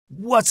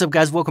What's up,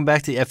 guys? Welcome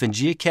back to the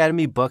FNG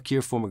Academy. Buck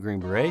here, former Green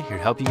Beret, here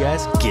to help you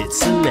guys get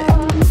selected.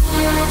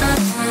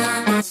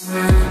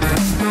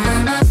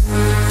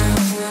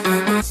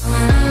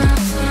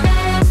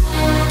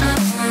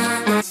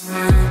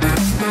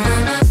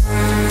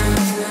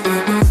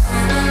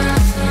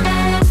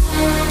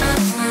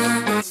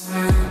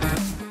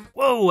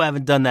 Whoa, I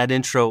haven't done that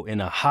intro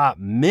in a hot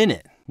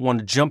minute. Want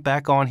to jump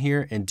back on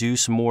here and do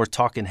some more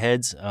talking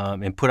heads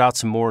and put out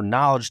some more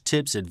knowledge,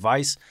 tips,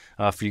 advice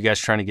for you guys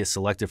trying to get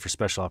selected for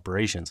special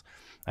operations.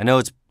 I know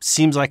it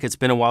seems like it's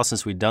been a while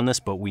since we've done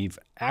this, but we've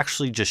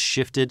actually just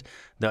shifted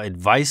the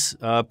advice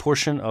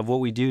portion of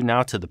what we do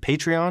now to the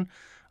Patreon.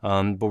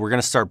 But we're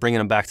going to start bringing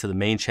them back to the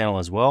main channel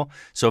as well.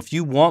 So if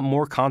you want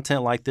more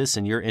content like this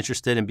and you're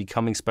interested in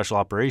becoming special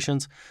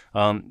operations,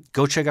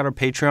 go check out our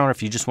Patreon. Or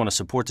if you just want to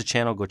support the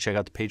channel, go check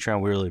out the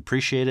Patreon. We really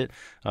appreciate it.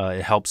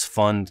 It helps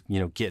fund,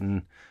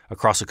 getting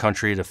across the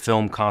country to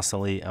film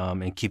constantly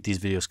and keep these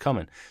videos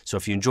coming. So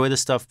if you enjoy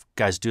this stuff,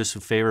 guys, do us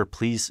a favor.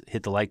 Please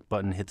hit the like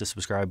button, hit the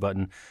subscribe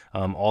button.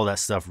 All that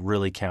stuff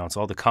really counts.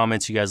 All the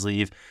comments you guys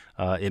leave,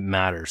 it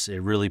matters.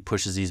 It really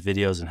pushes these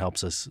videos and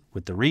helps us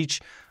with the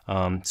reach.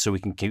 So we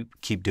can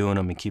keep doing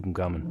them and keep them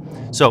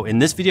coming. So in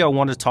this video, I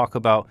want to talk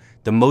about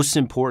the most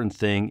important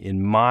thing,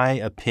 in my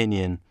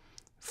opinion,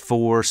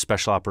 for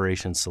special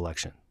operations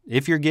selection.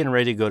 If you're getting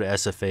ready to go to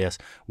SFAS,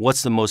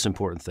 what's the most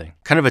important thing?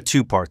 Kind of a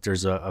two-part.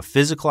 There's a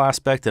physical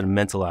aspect and a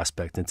mental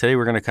aspect. And today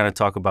we're going to kind of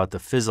talk about the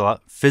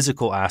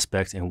physical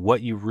aspect and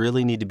what you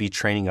really need to be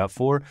training up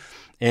for,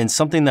 and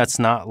something that's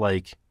not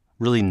like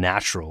really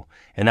natural,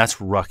 and that's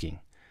rucking.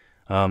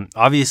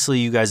 Obviously,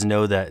 you guys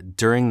know that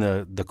during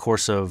the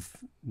course of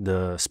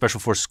the Special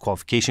Forces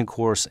qualification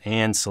course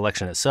and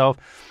selection itself,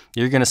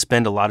 you're going to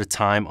spend a lot of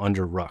time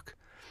under ruck.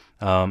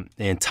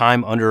 And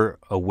time under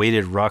a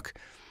weighted ruck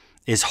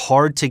is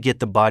hard to get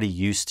the body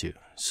used to.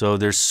 So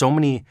there's so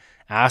many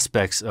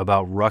aspects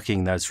about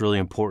rucking that's really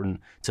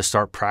important to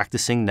start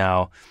practicing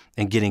now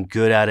and getting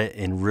good at it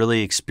and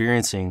really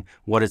experiencing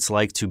what it's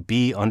like to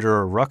be under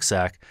a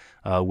rucksack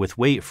with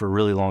weight for a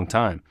really long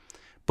time.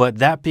 But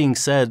that being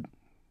said,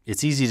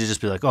 it's easy to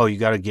just be like, oh, you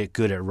got to get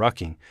good at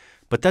rucking.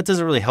 But that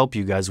doesn't really help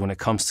you guys when it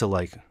comes to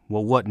like,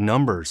 well, what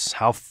numbers,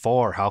 how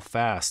far, how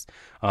fast,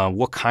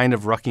 what kind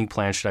of rucking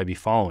plan should I be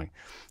following?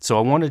 So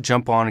I want to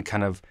jump on and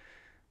kind of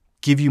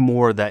give you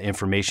more of that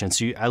information,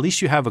 so at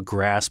least you have a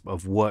grasp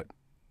of what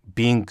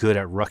being good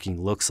at rucking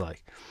looks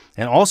like.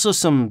 And also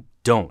some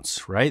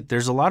don'ts, right?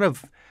 There's a lot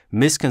of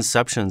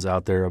misconceptions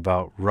out there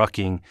about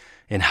rucking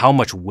and how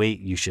much weight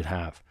you should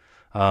have.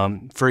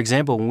 For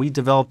example, when we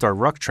developed our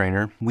ruck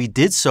trainer, we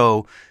did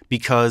so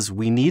because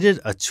we needed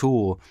a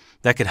tool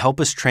that could help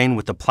us train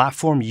with the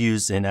platform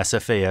used in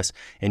SFAS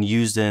and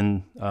used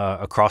in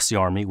across the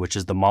Army, which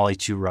is the Molly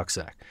 2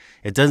 rucksack.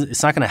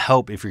 It's not going to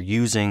help if you're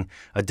using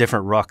a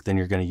different ruck than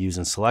you're going to use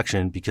in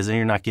selection, because then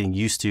you're not getting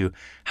used to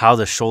how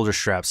the shoulder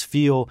straps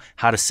feel,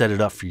 how to set it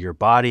up for your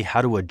body,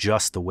 how to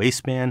adjust the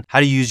waistband, how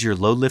to use your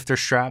load lifter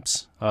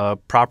straps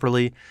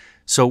properly.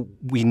 So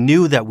we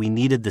knew that we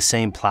needed the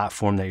same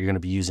platform that you're going to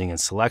be using in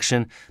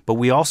selection, but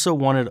we also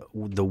wanted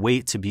the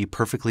weight to be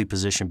perfectly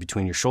positioned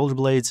between your shoulder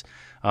blades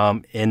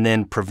and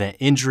then prevent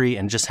injury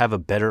and just have a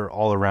better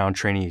all-around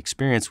training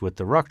experience with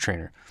the ruck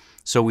trainer.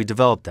 So we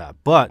developed that.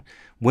 But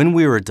when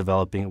we were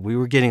developing it, we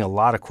were getting a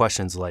lot of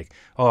questions like,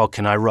 oh,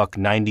 can I ruck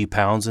 90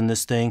 pounds in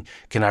this thing?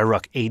 Can I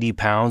ruck 80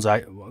 pounds?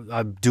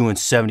 I'm doing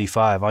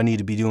 75. I need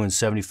to be doing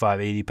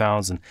 75, 80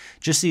 pounds. And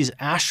just these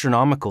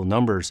astronomical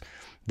numbers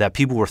that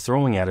people were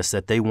throwing at us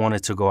that they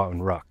wanted to go out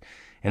and ruck.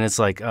 And it's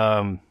like,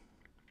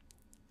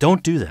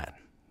 don't do that.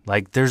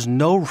 Like, there's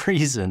no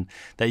reason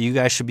that you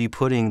guys should be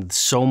putting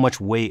so much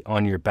weight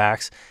on your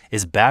backs.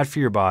 It's bad for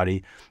your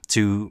body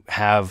to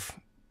have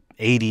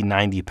 80,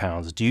 90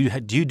 pounds. Do you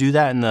do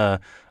that in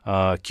the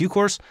Q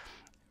course?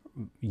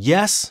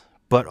 Yes,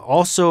 but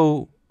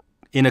also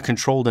in a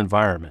controlled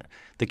environment.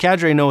 The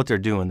cadre know what they're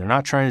doing. They're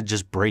not trying to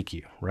just break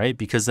you, right?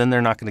 Because then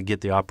they're not going to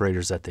get the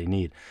operators that they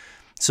need.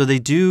 So they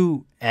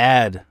do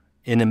add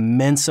an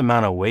immense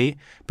amount of weight,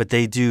 but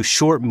they do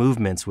short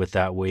movements with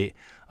that weight.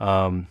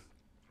 And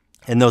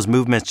those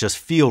movements just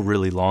feel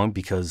really long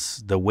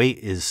because the weight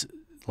is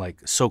like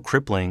so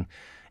crippling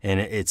and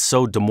it's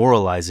so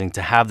demoralizing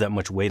to have that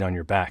much weight on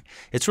your back.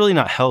 It's really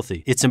not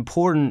healthy. It's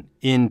important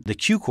in the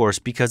Q course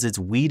because it's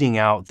weeding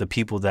out the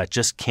people that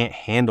just can't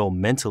handle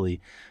mentally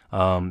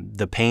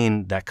the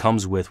pain that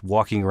comes with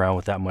walking around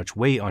with that much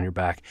weight on your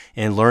back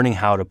and learning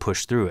how to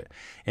push through it.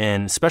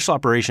 And special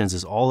operations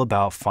is all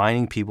about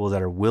finding people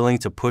that are willing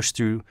to push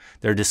through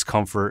their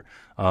discomfort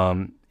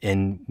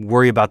and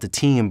worry about the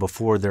team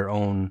before their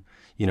own,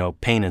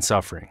 pain and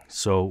suffering.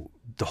 So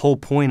the whole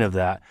point of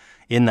that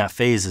in that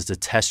phase is to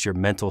test your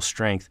mental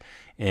strength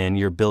and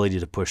your ability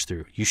to push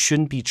through. You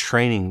shouldn't be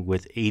training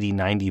with 80,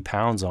 90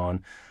 pounds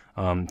on,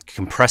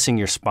 compressing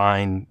your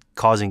spine,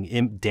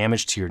 causing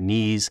damage to your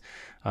knees.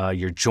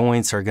 Your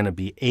joints are going to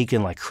be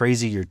aching like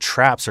crazy. Your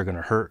traps are going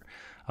to hurt.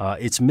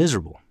 It's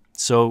miserable.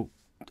 So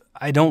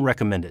I don't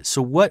recommend it.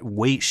 So what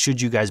weight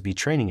should you guys be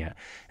training at?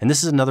 And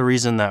this is another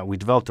reason that we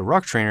developed a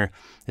ruck trainer.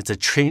 It's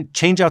to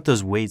change out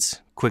those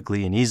weights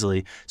quickly and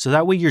easily. So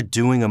that way you're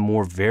doing a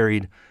more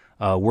varied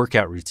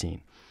workout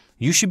routine.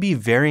 You should be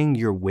varying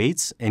your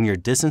weights and your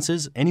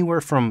distances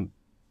anywhere from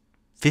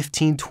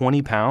 15,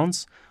 20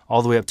 pounds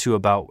all the way up to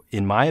about,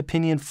 in my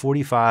opinion,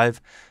 45,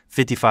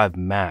 55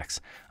 max.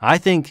 I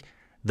think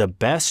the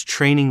best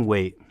training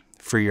weight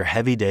for your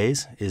heavy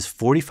days is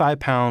 45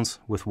 pounds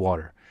with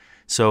water.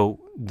 So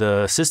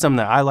the system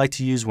that I like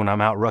to use when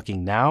I'm out rucking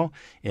now,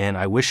 and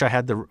I wish I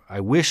had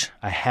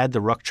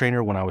the ruck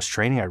trainer when I was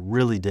training. I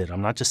really did.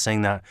 I'm not just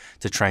saying that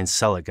to try and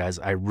sell it, guys.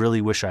 I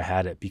really wish I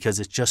had it because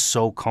it's just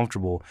so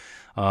comfortable,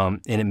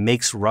 and it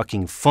makes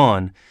rucking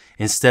fun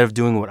instead of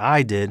doing what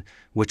I did,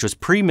 which was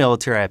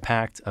pre-military. I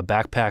packed a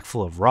backpack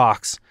full of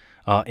rocks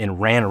and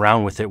ran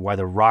around with it while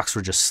the rocks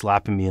were just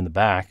slapping me in the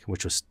back,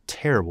 which was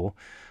terrible,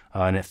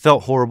 and it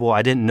felt horrible.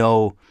 I didn't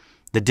know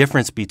the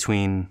difference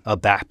between a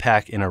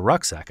backpack and a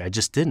rucksack. I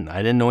just didn't.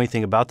 I didn't know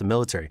anything about the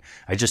military.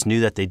 I just knew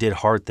that they did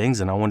hard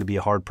things and I wanted to be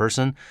a hard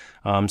person.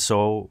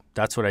 So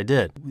that's what I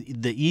did.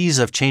 The ease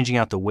of changing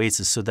out the weights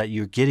is so that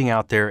you're getting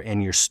out there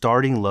and you're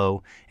starting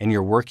low and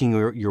you're working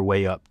your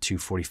way up to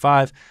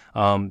 45.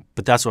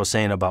 But that's what I was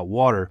saying about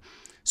water.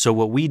 So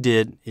what we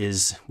did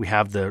is we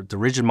have the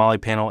rigid molly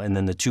panel and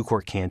then the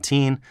 2-quart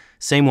canteen,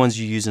 same ones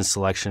you use in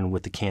selection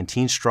with the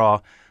canteen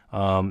straw.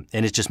 And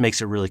it just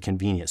makes it really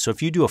convenient. So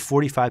if you do a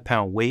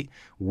 45-pound weight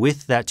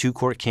with that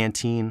 2-quart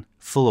canteen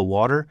full of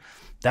water,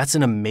 that's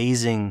an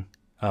amazing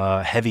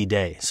heavy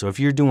day. So if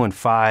you're doing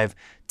 5,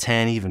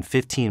 10, even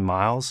 15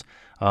 miles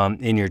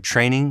in your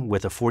training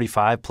with a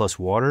 45 plus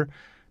water,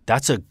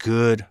 that's a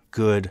good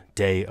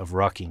day of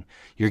rucking.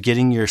 You're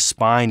getting your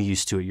spine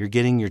used to it. You're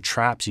getting your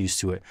traps used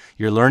to it.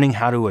 You're learning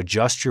how to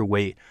adjust your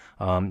weight.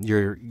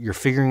 You're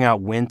figuring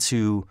out when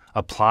to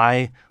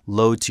apply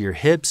load to your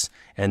hips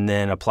and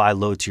then apply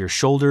load to your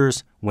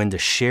shoulders, when to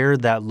share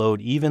that load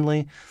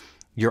evenly.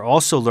 You're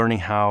also learning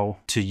how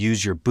to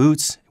use your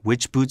boots,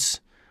 which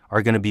boots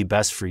are going to be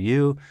best for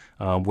you,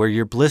 where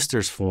your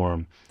blisters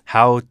form,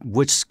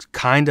 which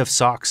kind of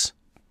socks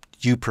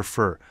you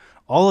prefer.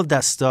 All of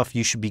that stuff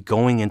you should be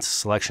going into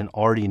selection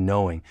already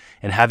knowing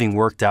and having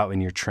worked out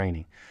in your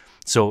training.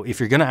 So if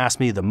you're going to ask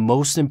me, the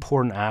most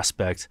important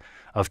aspect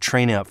of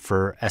training up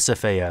for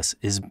SFAS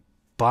is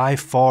by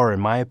far, in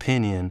my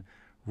opinion,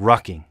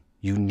 rucking.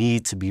 You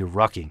need to be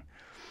rucking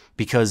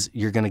because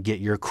you're going to get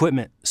your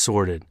equipment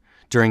sorted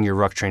during your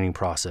ruck training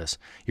process.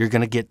 You're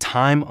going to get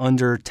time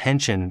under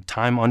tension,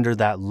 time under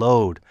that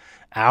load,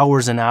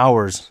 hours and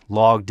hours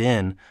logged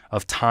in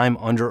of time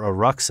under a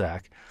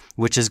rucksack,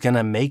 which is going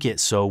to make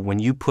it so when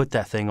you put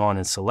that thing on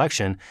in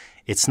selection,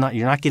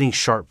 you're not getting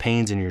sharp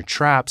pains in your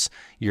traps.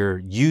 You're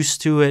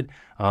used to it.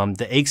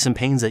 The aches and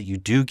pains that you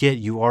do get,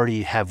 you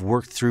already have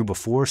worked through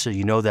before, so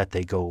you know that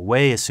they go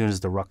away as soon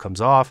as the ruck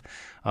comes off.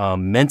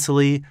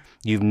 Mentally,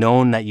 you've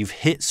known that you've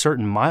hit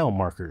certain mile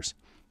markers.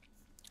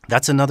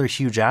 That's another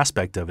huge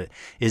aspect of it,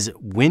 is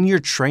when you're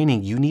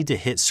training, you need to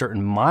hit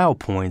certain mile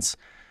points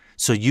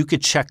so you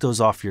could check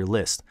those off your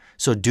list.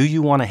 So do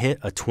you want to hit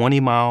a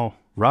 20-mile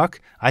ruck?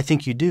 I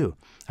think you do.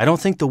 I don't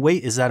think the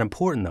weight is that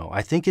important, though.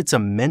 I think it's a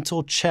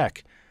mental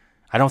check.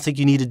 I don't think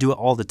you need to do it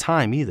all the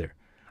time either.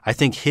 I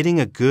think hitting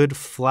a good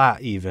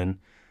flat even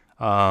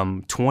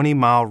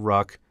 20-mile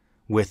ruck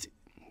with,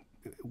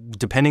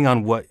 depending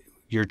on what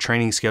your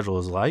training schedule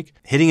is like,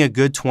 hitting a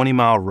good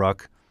 20-mile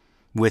ruck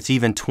with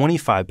even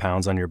 25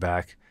 pounds on your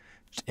back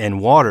and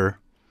water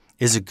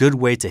is a good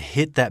way to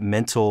hit that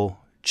mental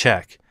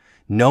check,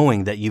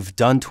 knowing that you've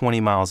done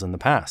 20 miles in the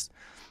past.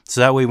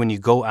 So that way when you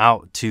go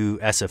out to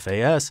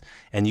SFAS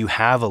and you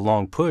have a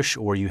long push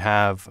or you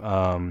have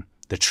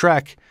the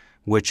trek,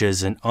 which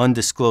is an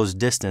undisclosed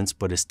distance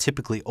but is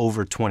typically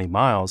over 20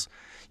 miles,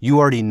 you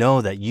already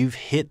know that you've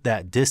hit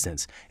that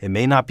distance. It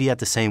may not be at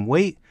the same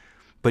weight,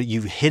 but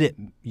you've hit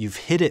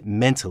it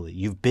mentally.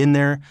 You've been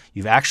there,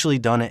 you've actually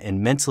done it,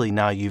 and mentally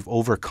now you've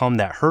overcome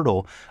that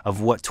hurdle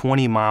of what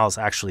 20 miles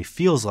actually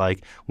feels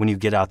like when you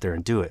get out there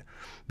and do it.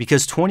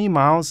 Because 20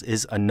 miles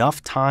is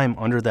enough time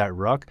under that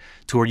ruck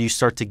to where you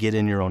start to get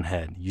in your own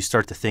head. You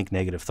start to think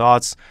negative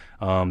thoughts,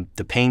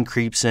 the pain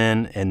creeps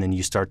in, and then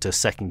you start to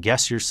second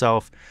guess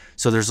yourself.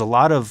 So there's a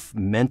lot of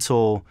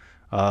mental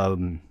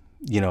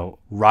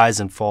rise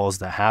and falls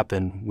that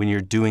happen when you're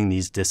doing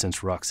these distance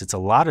rucks. It's a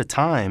lot of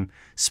time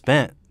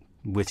spent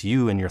with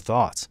you and your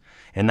thoughts.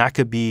 And that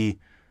could be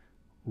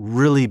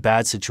really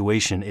bad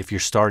situation if you're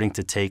starting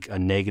to take a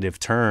negative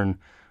turn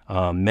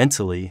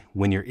mentally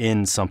when you're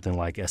in something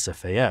like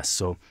SFAS.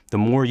 So the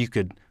more you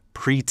could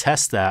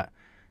pre-test that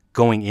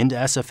going into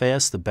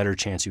SFAS, the better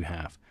chance you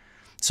have.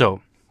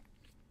 So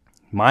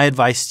my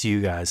advice to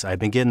you guys, I've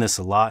been getting this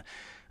a lot.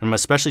 I'm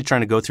especially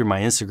trying to go through my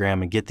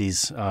Instagram and get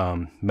these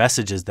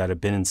messages that have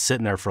been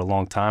sitting there for a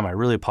long time. I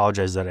really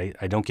apologize that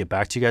I don't get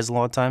back to you guys a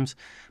lot of times.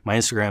 My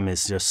Instagram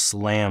is just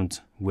slammed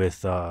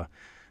with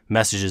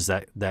messages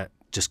that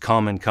just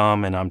come,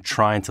 and I'm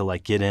trying to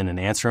get in and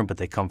answer them, but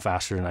they come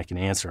faster than I can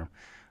answer them.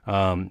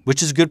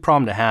 which is a good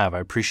problem to have. I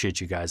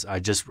appreciate you guys. I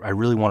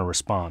really want to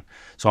respond.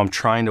 So I'm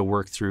trying to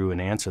work through and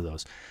answer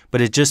those.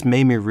 But it just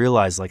made me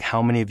realize like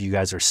how many of you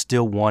guys are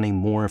still wanting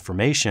more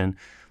information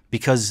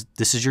because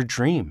this is your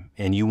dream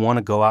and you want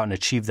to go out and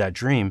achieve that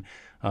dream.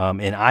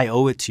 And I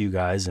owe it to you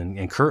guys,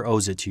 and Kurt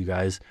owes it to you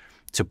guys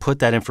to put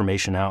that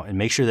information out and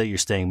make sure that you're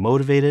staying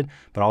motivated,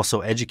 but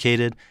also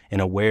educated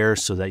and aware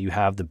so that you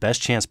have the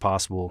best chance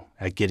possible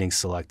at getting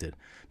selected.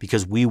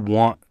 Because we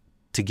want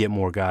to get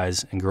more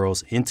guys and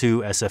girls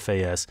into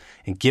SFAS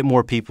and get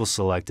more people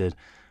selected.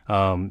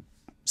 So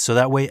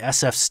that way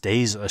SF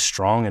stays a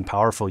strong and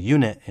powerful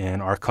unit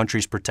and our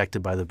country's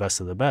protected by the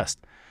best of the best.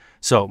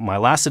 So my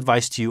last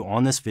advice to you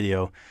on this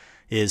video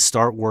is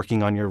start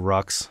working on your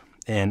rucks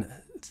and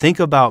think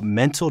about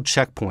mental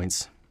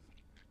checkpoints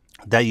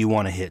that you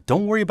want to hit.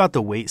 Don't worry about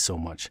the weight so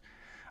much.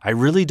 I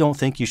really don't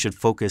think you should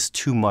focus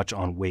too much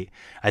on weight.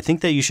 I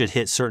think that you should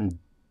hit certain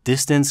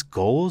distance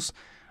goals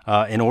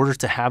in order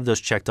to have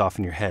those checked off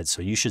in your head.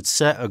 So you should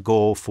set a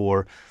goal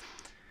for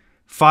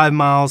 5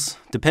 miles,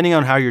 depending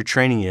on how your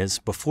training is.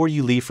 Before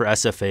you leave for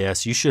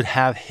SFAS, you should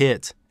have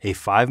hit a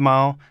 5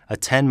 mile, a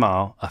 10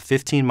 mile, a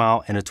 15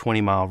 mile, and a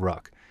 20 mile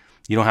ruck.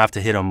 You don't have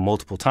to hit them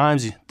multiple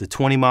times. The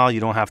 20 mile,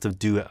 you don't have to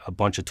do a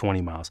bunch of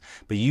 20 miles,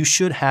 but you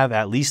should have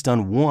at least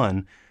done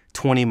one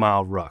 20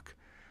 mile ruck.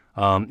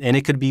 And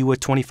it could be with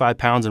 25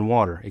 pounds in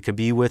water. It could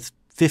be with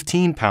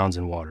 15 pounds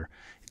in water.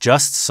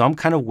 Just some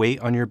kind of weight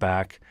on your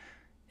back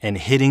and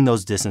hitting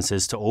those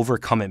distances to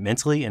overcome it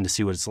mentally and to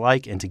see what it's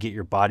like and to get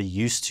your body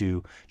used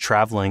to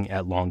traveling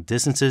at long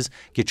distances,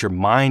 get your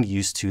mind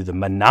used to the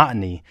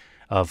monotony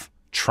of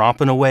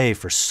tromping away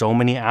for so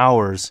many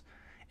hours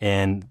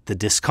and the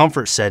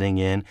discomfort setting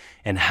in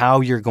and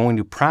how you're going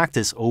to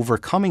practice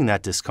overcoming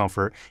that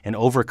discomfort and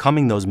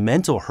overcoming those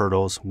mental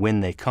hurdles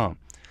when they come.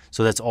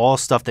 So that's all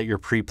stuff that you're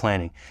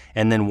pre-planning.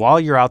 And then while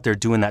you're out there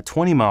doing that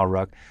 20 mile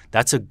ruck,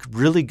 that's a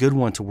really good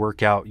one to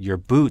work out your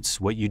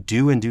boots, what you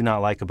do and do not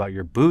like about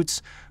your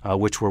boots,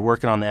 which we're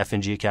working on the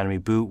FNG Academy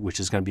boot, which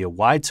is going to be a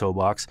wide toe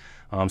box.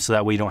 So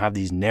that way you don't have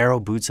these narrow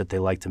boots that they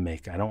like to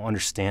make. I don't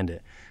understand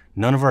it.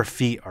 None of our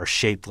feet are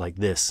shaped like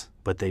this,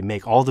 but they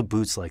make all the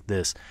boots like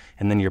this.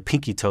 And then your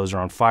pinky toes are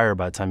on fire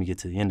by the time you get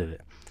to the end of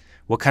it.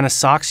 What kind of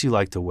socks you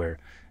like to wear?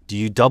 Do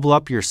you double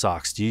up your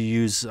socks? Do you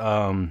use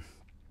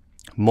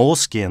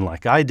moleskin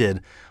like I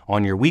did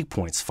on your weak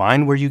points?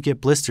 Find where you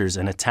get blisters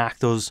and attack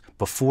those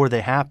before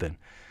they happen.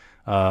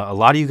 A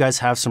lot of you guys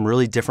have some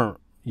really different,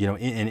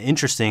 and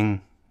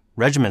interesting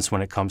regimens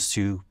when it comes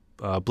to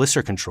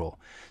blister control.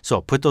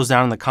 So put those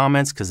down in the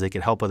comments because they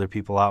could help other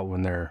people out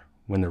when they're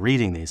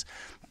reading these.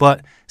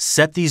 But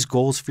set these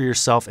goals for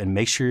yourself and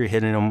make sure you're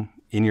hitting them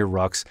in your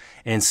rucks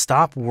and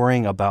stop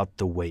worrying about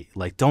the weight.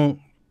 Like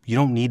you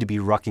don't need to be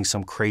rucking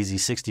some crazy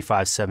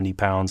 65, 70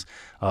 pounds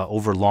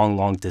over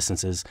long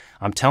distances.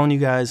 I'm telling you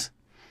guys,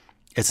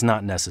 it's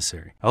not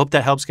necessary. I hope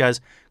that helps, guys.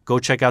 Go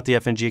check out the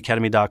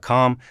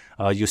FNGacademy.com.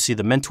 You'll see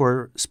the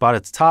mentor spot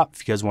at the top.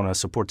 If you guys want to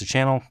support the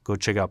channel, go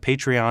check out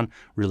Patreon.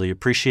 Really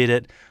appreciate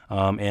it.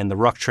 And the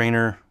ruck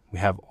trainer, we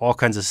have all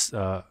kinds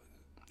of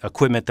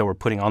equipment that we're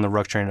putting on the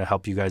ruck trainer to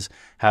help you guys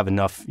have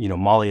enough,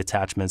 MOLLE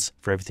attachments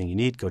for everything you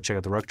need. Go check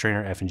out the ruck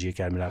trainer,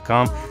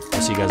 FNGacademy.com.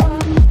 I'll see you guys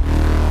later.